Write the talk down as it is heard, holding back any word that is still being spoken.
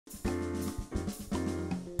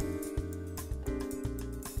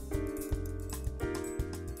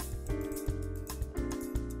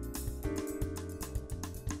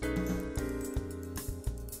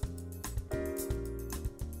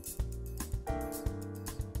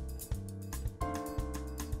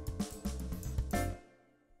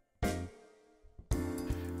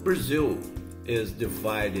Brazil is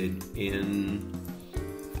divided in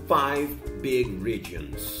 5 big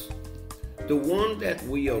regions. The one that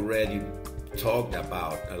we already talked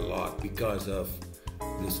about a lot because of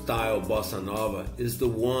the style bossa nova is the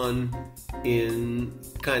one in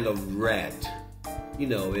kind of red. You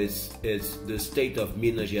know, it's the state of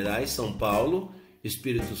Minas Gerais, São Paulo,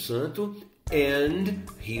 Espírito Santo, and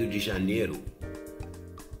Rio de Janeiro,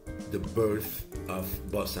 the birth of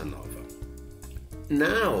bossa nova.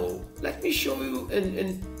 Now, let me show you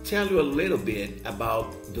and tell you a little bit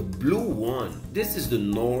about the blue one. This is the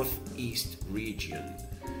Northeast region.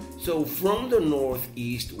 So from the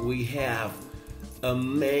Northeast, we have a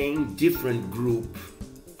main different group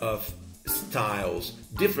of styles,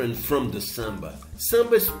 different from the samba.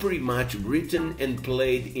 Samba is pretty much written and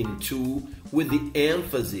played in 2 with the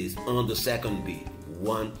emphasis on the second beat.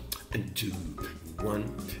 1 and 2.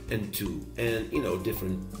 1 and 2, and you know,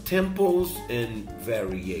 different tempos and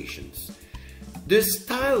variations. The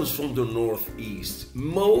styles from the Northeast,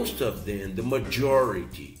 most of them, the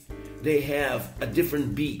majority, they have a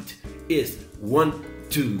different beat. Is 1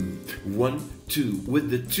 2 1 2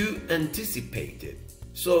 with the 2 anticipated.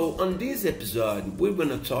 So on this episode, we're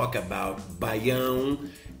gonna talk about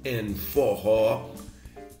Bayown and forró,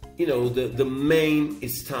 you know, the main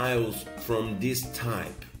styles from this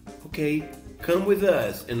type. Okay. Come with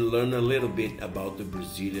us and learn a little bit about the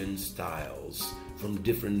Brazilian styles from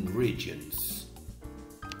different regions.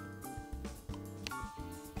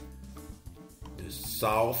 The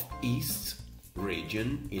Southeast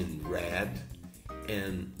region in red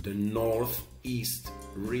and the Northeast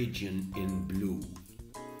region in blue.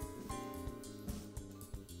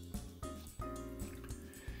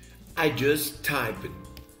 I just typed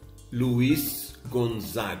Luiz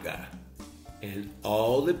Gonzaga, and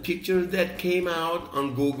all the pictures that came out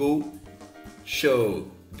on Google show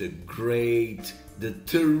the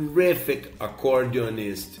terrific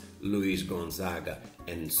accordionist Luiz Gonzaga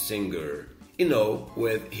and singer, you know,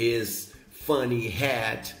 with his funny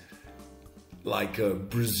hat like a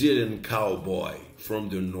Brazilian cowboy from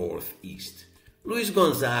the Northeast. Luiz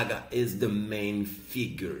Gonzaga is the main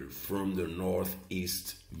figure from the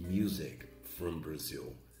Northeast music from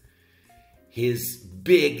Brazil. His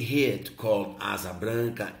big hit called Asa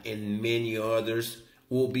Branca and many others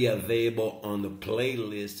will be available on the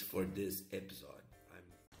playlist for this episode.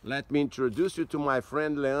 Let me introduce you to my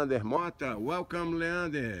friend Leander Motta. Welcome,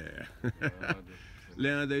 Leander.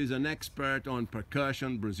 Leander is an expert on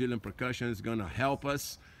percussion, Brazilian percussion. Is going to help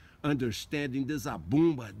us understanding the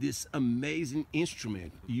zabumba, this amazing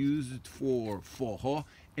instrument used for forró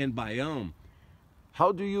and Bayown.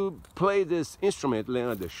 How do you play this instrument,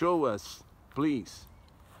 Leander? Show us, please.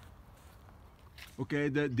 Okay,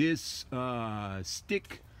 this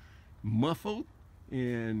stick muffled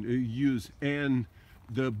and use, and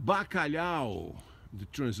the bacalhau, the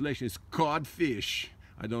translation is codfish.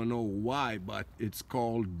 I don't know why, but it's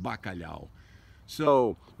called bacalhau.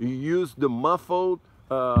 So you use the muffled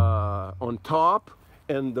on top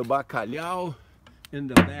and the bacalhau in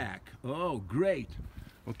the back. Oh, great.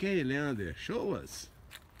 Okay, Leander, show us.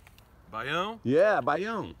 Baião? Yeah,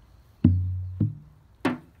 Bayown.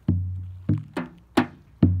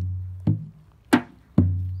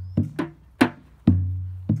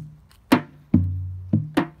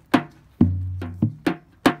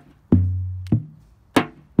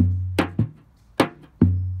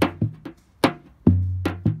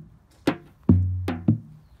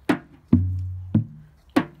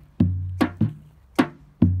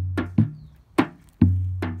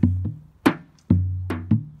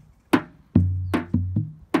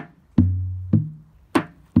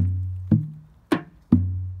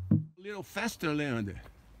 Little faster, Leander.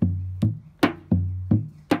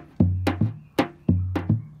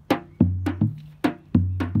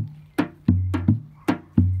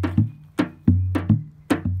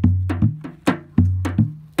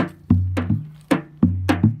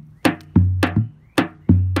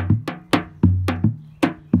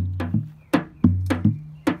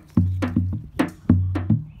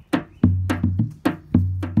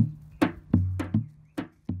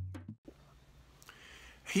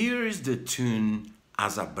 Here is the tune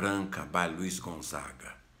Asa Branca by Luiz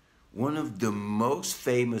Gonzaga, one of the most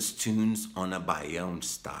famous tunes on a Bayown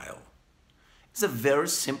style. It's a very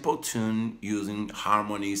simple tune using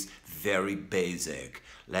harmonies, very basic.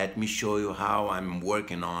 Let me show you how I'm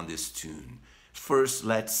working on this tune. First,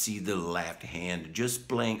 let's see the left hand, just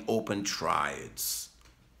playing open triads.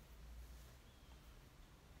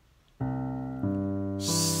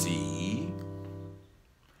 C,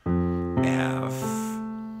 F,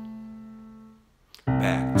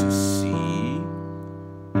 back to C,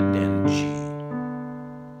 and then G.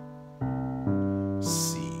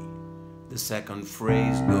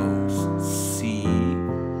 phrase goes C,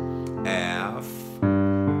 F,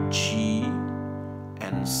 G,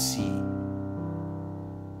 and C.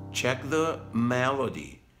 Check the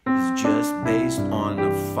melody. It's just based on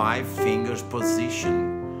the 5 fingers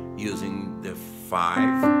position using the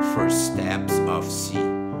 5 first steps of C.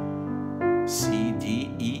 C,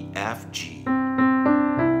 D, E, F, G.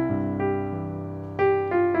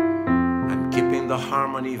 I'm keeping the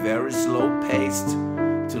harmony very slow paced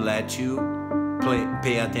to let you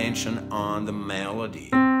pay attention on the melody.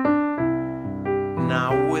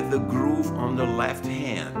 Now with the groove on the left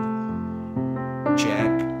hand, check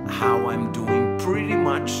how I'm doing pretty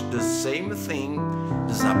much the same thing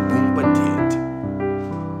the zabumba did.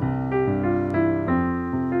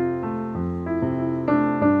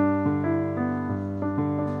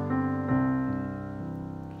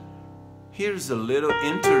 Here's a little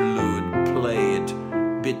interlude played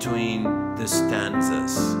between the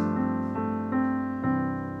stanzas.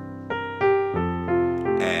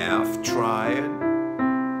 F triad,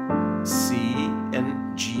 C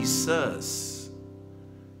and G sus.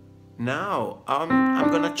 Now I'm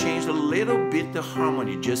gonna change a little bit the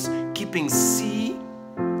harmony, just keeping C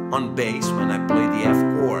on bass when I play the F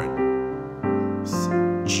chord.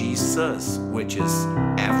 G sus, which is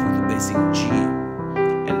F with the bass in G.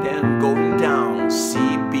 And then going down, C,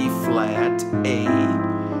 B flat,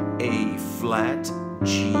 A flat,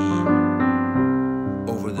 G,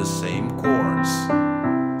 over the same chords.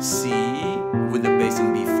 C with the bass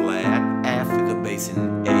in B flat, F with the bass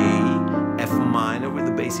in A, F minor with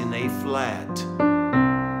the bass in A flat.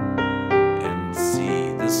 And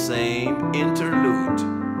C, the same interlude.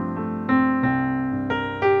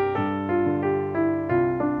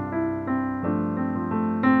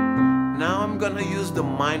 Now I'm gonna use the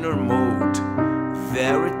minor mode,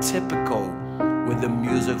 very typical with the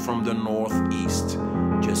music from the Northeast,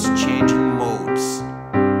 just changing modes.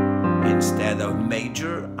 Instead of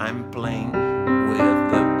major, I'm playing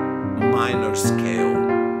with the minor scale,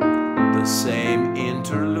 the same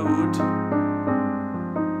interlude,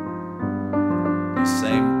 the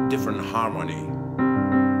same different harmony.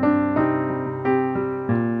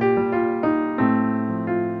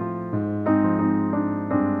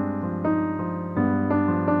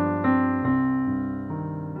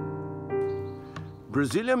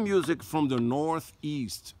 Brazilian music from the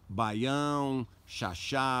Northeast, Baião,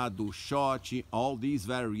 chachado, shot, all these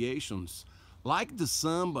variations, like the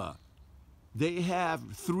samba, they have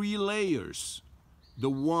 3 layers. The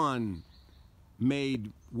one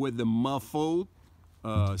made with the muffled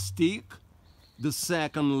stick, the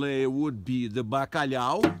second layer would be the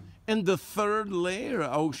bacalhau, and the third layer,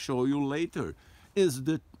 I'll show you later, is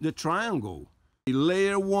the triangle.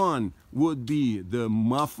 Layer 1 would be the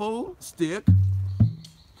muffled stick.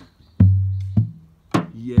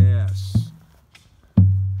 Yes,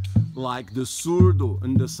 like the surdo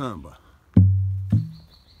in the samba.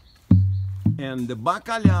 And the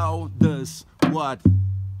bacalhau does what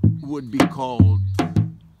would be called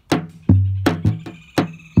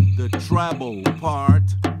the treble part,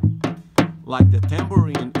 like the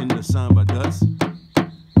tambourine in the samba does.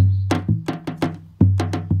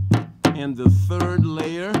 And the third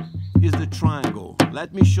layer is the triangle.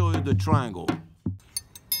 Let me show you the triangle.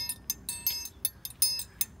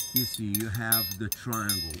 You see, you have the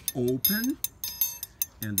triangle open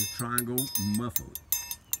and the triangle muffled.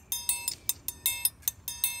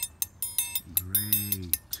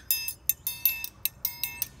 Great.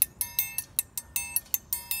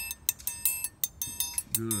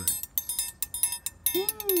 Good.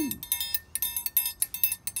 Woo!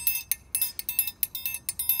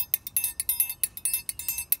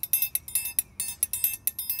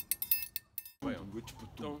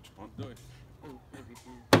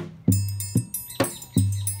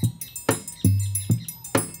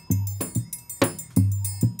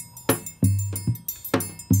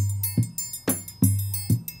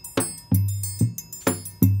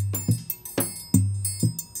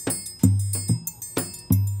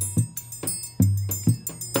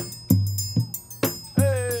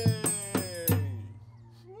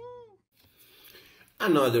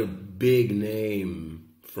 Another big name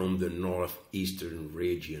from the Northeastern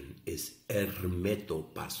region is Hermeto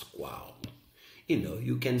Pascoal. You know,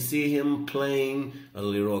 you can see him playing a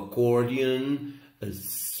little accordion, a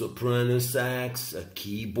soprano sax, a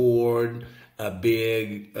keyboard, a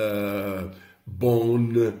big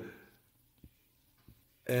bone,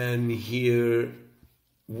 and here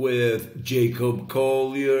with Jacob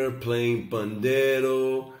Collier playing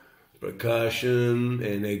pandero, percussion,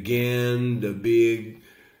 and again the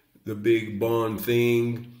big bone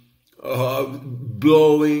thing.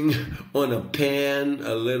 blowing on a pan,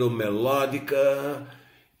 a little melodica,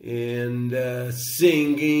 and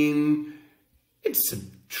singing. It's a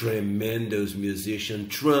tremendous musician,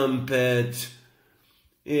 trumpet.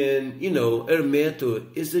 And, you know, Hermeto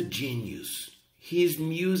is a genius. His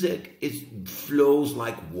music flows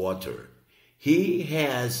like water. He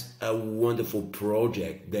has a wonderful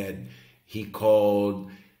project that he called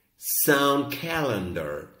Sound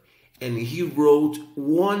Calendar. And he wrote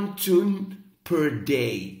one tune per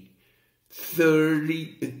day,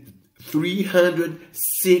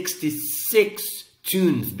 366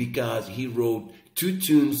 tunes, because he wrote 2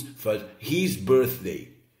 tunes for his birthday.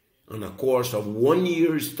 On a course of 1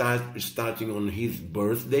 year, starting on his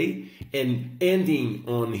birthday and ending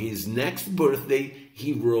on his next birthday,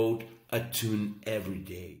 he wrote a tune every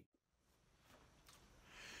day.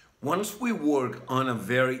 Once we work on a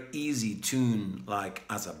very easy tune like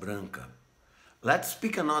Asa Branca, let's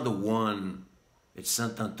pick another one. It's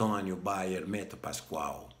Santo Antônio by Hermeto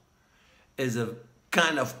Pascoal. It's a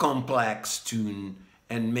kind of complex tune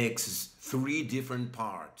and mixes 3 different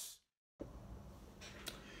parts.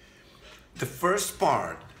 The first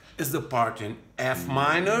part is the part in F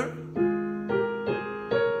minor,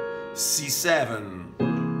 C7.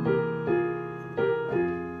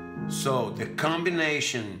 So the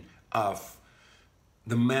combination of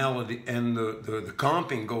the melody and the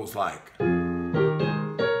comping goes like.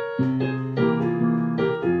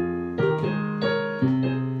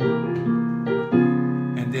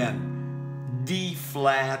 And then D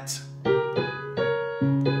flat,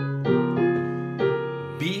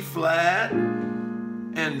 B flat,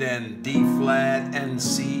 and then D flat and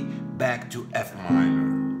C back to F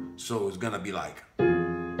minor. So it's gonna be like.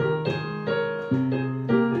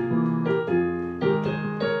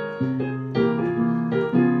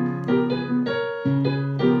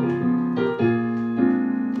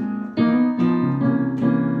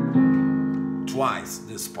 Twice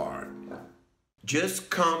this part. Just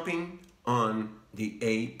comping on the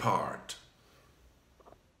A part.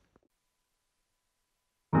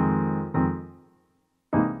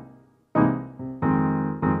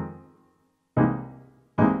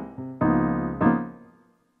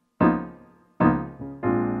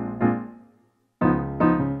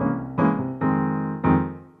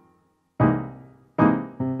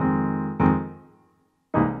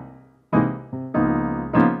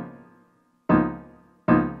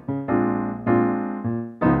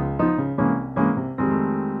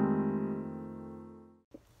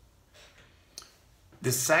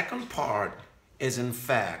 The second part is in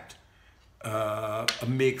fact a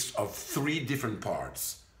mix of 3 different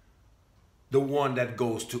parts. The one that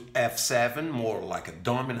goes to F7, more like a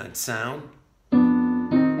dominant sound.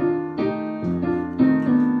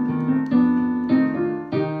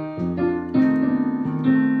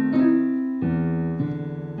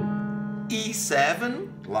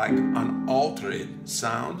 E7, like an altered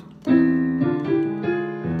sound.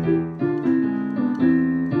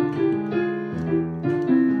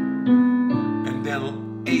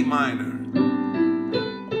 A minor,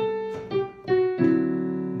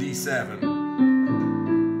 D7.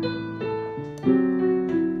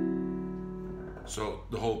 So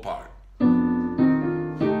the whole part.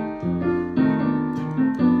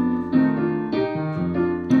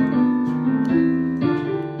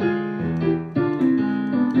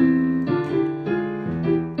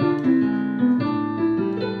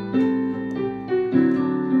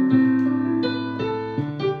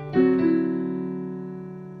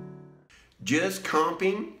 Just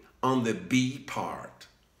comping on the B part.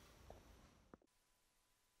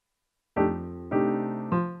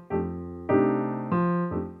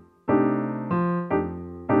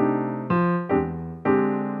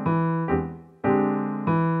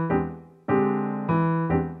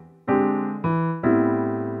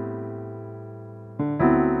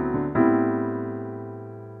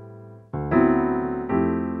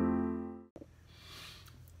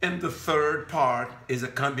 And the third part is a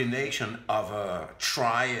combination of a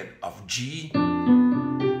triad of G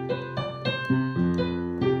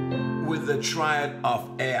with the triad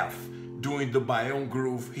of F, doing the Bayown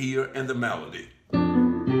groove here and the melody.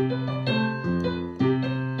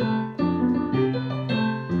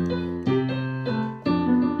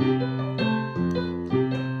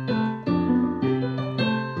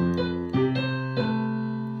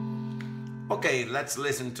 Okay, let's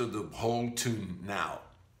listen to the whole tune now.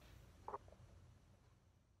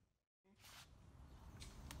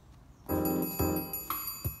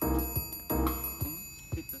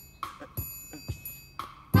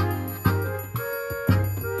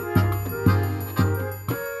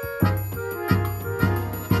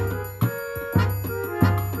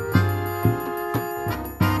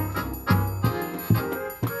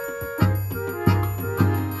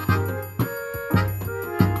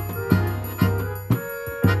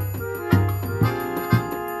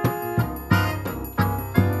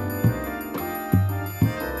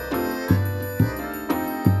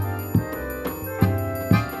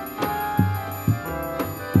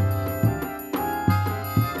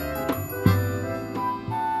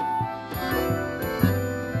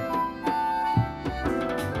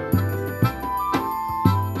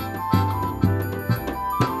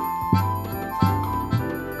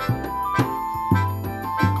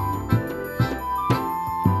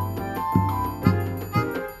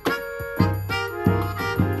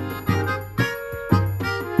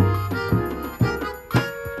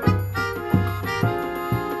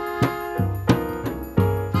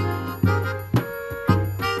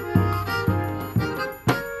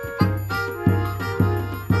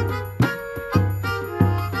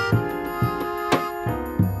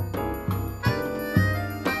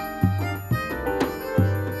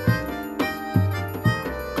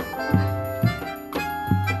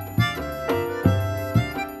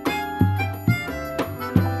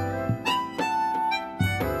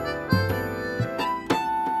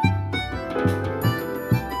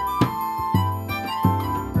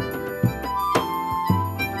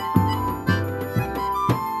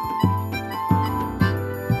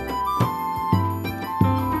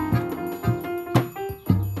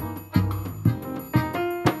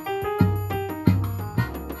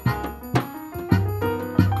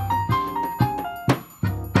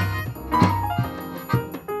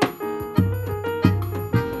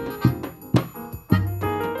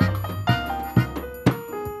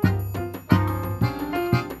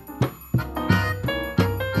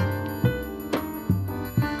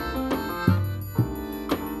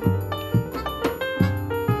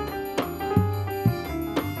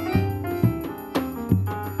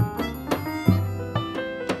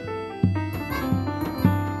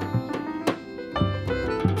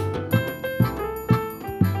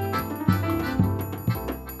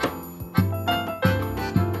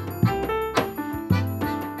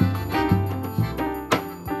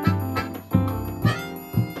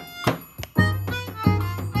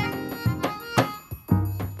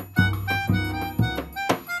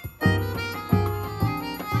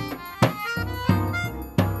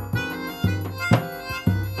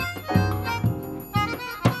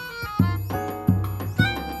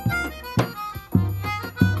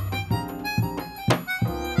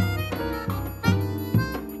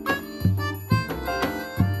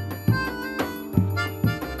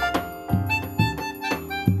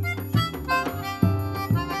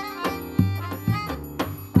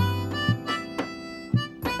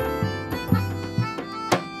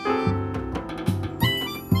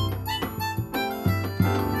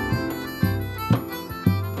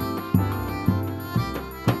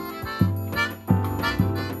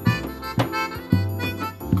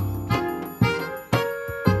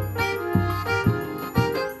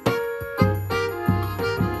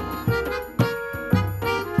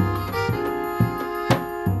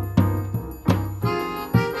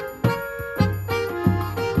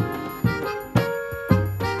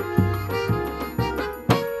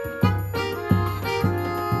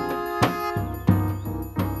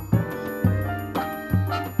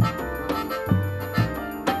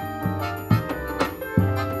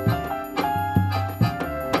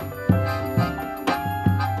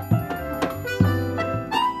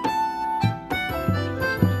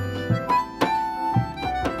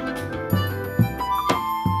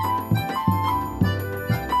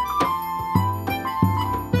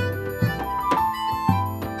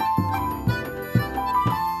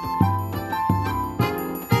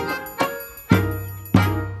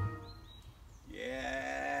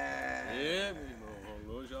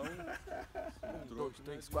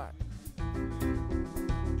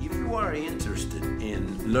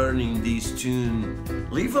 learning this tune,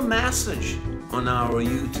 leave a message on our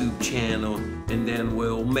YouTube channel and then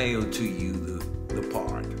we'll mail to you the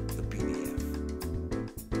part.